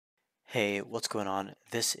Hey, what's going on?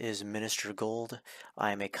 This is Minister Gold.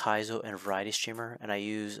 I am a Kaizo and variety streamer, and I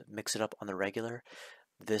use Mixitup on the regular.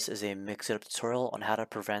 This is a Mixitup tutorial on how to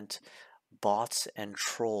prevent bots and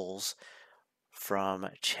trolls from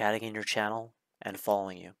chatting in your channel and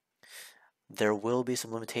following you. There will be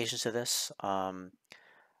some limitations to this.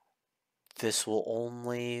 This will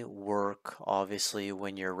only work, obviously,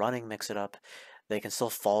 when you're running Mixitup. They can still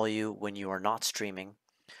follow you when you are not streaming,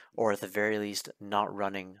 or at the very least, not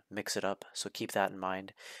running Mixitup, so keep that in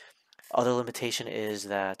mind. Other limitation is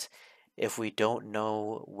that if we don't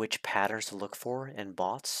know which patterns to look for in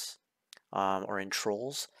bots or in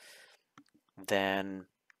trolls, then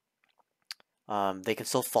they can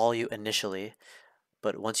still follow you initially,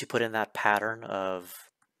 but once you put in that pattern of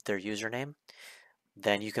their username,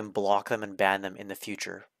 then you can block them and ban them in the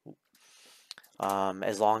future.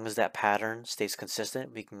 As long as that pattern stays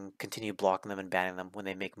consistent, we can continue blocking them and banning them when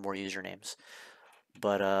they make more usernames.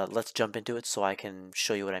 But let's jump into it so I can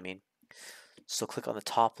show you what I mean. So click on the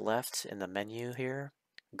top left in the menu here,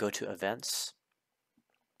 go to events.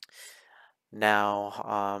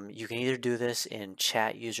 Now, you can either do this in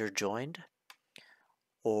chat user joined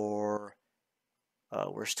or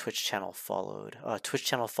where's Twitch channel followed? Twitch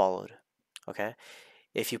channel followed. Okay.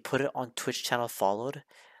 If you put it on Twitch channel followed,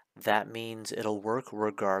 that means it'll work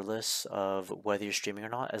regardless of whether you're streaming or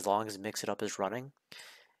not, as long as Mixitup is running.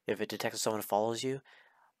 If it detects someone follows you,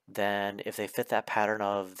 then if they fit that pattern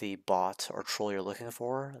of the bot or troll you're looking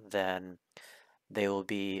for, then they will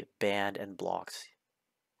be banned and blocked,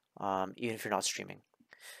 even if you're not streaming.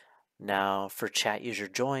 Now, for chat user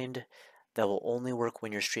joined, that will only work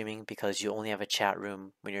when you're streaming because you only have a chat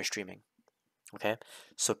room when you're streaming. Okay,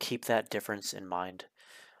 so keep that difference in mind.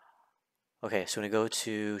 Okay, so when I go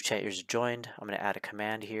to chat user joined, I'm going to add a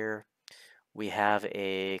command here. We have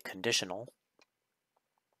a conditional.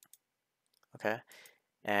 Okay,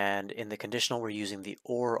 and in the conditional, we're using the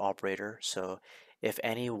OR operator. So if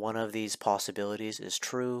any one of these possibilities is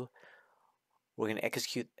true, we're going to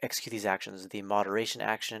execute these actions, the moderation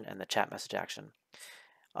action and the chat message action.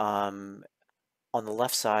 On the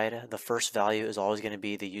left side, the first value is always going to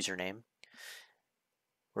be the username.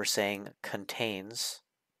 We're saying contains.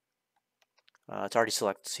 It's already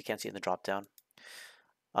selected, so you can't see it in the dropdown.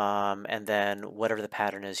 And then whatever the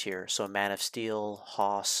pattern is here. So Man of Steel,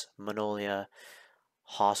 Hoss, Manolia,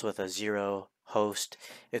 Hoss with a 0, host.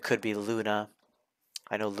 It could be Luna.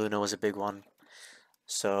 I know Luna was a big one.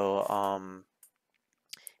 So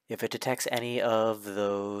if it detects any of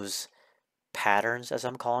those patterns, as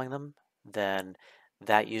I'm calling them, then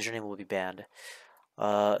that username will be banned.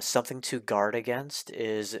 Something to guard against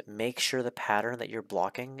is make sure the pattern that you're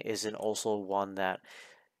blocking isn't also one that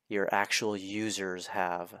your actual users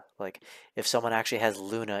have. Like if someone actually has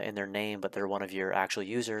Luna in their name, but they're one of your actual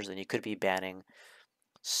users, then you could be banning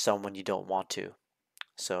someone you don't want to.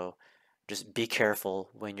 So just be careful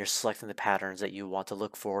when you're selecting the patterns that you want to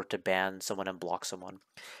look for to ban someone and block someone.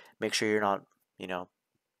 Make sure you're not,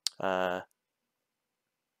 uh,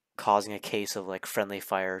 causing a case of like friendly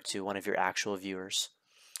fire to one of your actual viewers.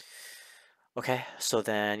 Okay, so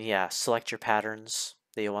then yeah, select your patterns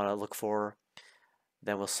that you want to look for.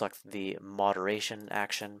 Then we'll select the moderation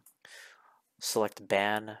action. Select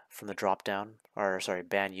ban from the dropdown, or sorry,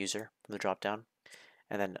 ban user from the dropdown,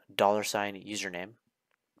 and then $ username.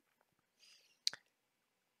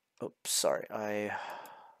 Oops, sorry, I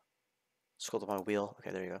scrolled up my wheel.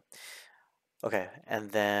 Okay, there you go. Okay,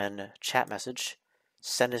 and then chat message,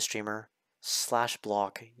 send a streamer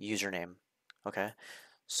 /block username. Okay,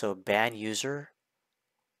 so ban user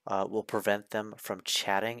will prevent them from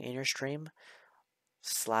chatting in your stream.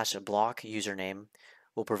 /block username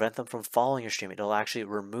will prevent them from following your stream. It'll actually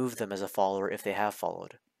remove them as a follower if they have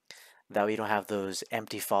followed. That way you don't have those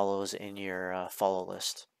empty follows in your follow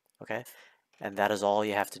list. Okay, and that is all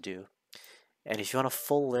you have to do. And if you want a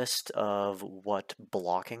full list of what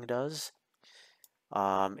blocking does,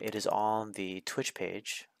 it is on the Twitch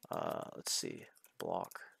page. Let's see,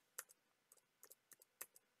 block.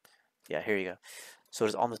 Yeah, here you go. So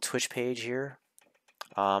it's on the Twitch page here.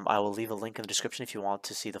 I will leave a link in the description if you want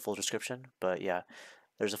to see the full description. But yeah,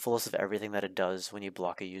 there's a full list of everything that it does when you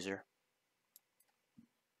block a user.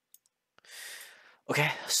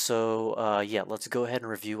 Okay, so yeah, let's go ahead and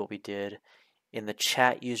review what we did. In the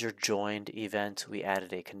chat user joined event, we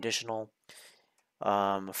added a conditional.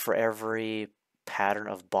 For every pattern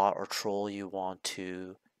of bot or troll you want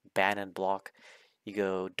to ban and block, you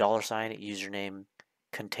go $ username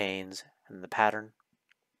contains and the pattern.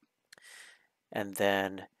 And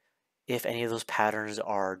then if any of those patterns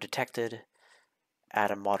are detected,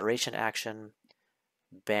 add a moderation action,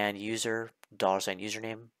 ban user, $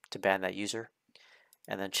 username to ban that user.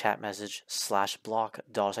 and then chat message /block $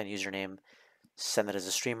 username, send that as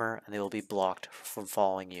a streamer, and they will be blocked from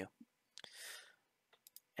following you.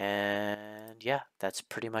 And yeah, that's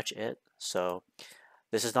pretty much it. So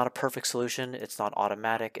this is not a perfect solution. It's not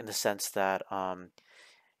automatic in the sense that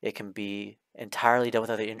it can be entirely done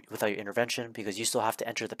without your intervention, because you still have to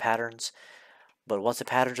enter the patterns. But once the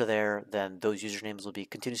patterns are there, then those usernames will be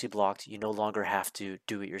continuously blocked. You no longer have to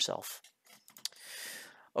do it yourself.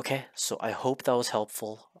 Okay, so I hope that was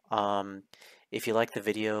helpful. If you like the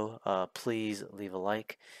video, please leave a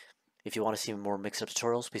like. If you want to see more Mixitup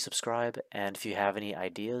tutorials, please subscribe. And if you have any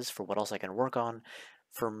ideas for what else I can work on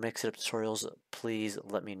for Mixitup tutorials, please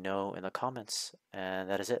let me know in the comments. And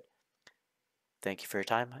that is it. Thank you for your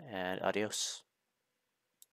time, and adios.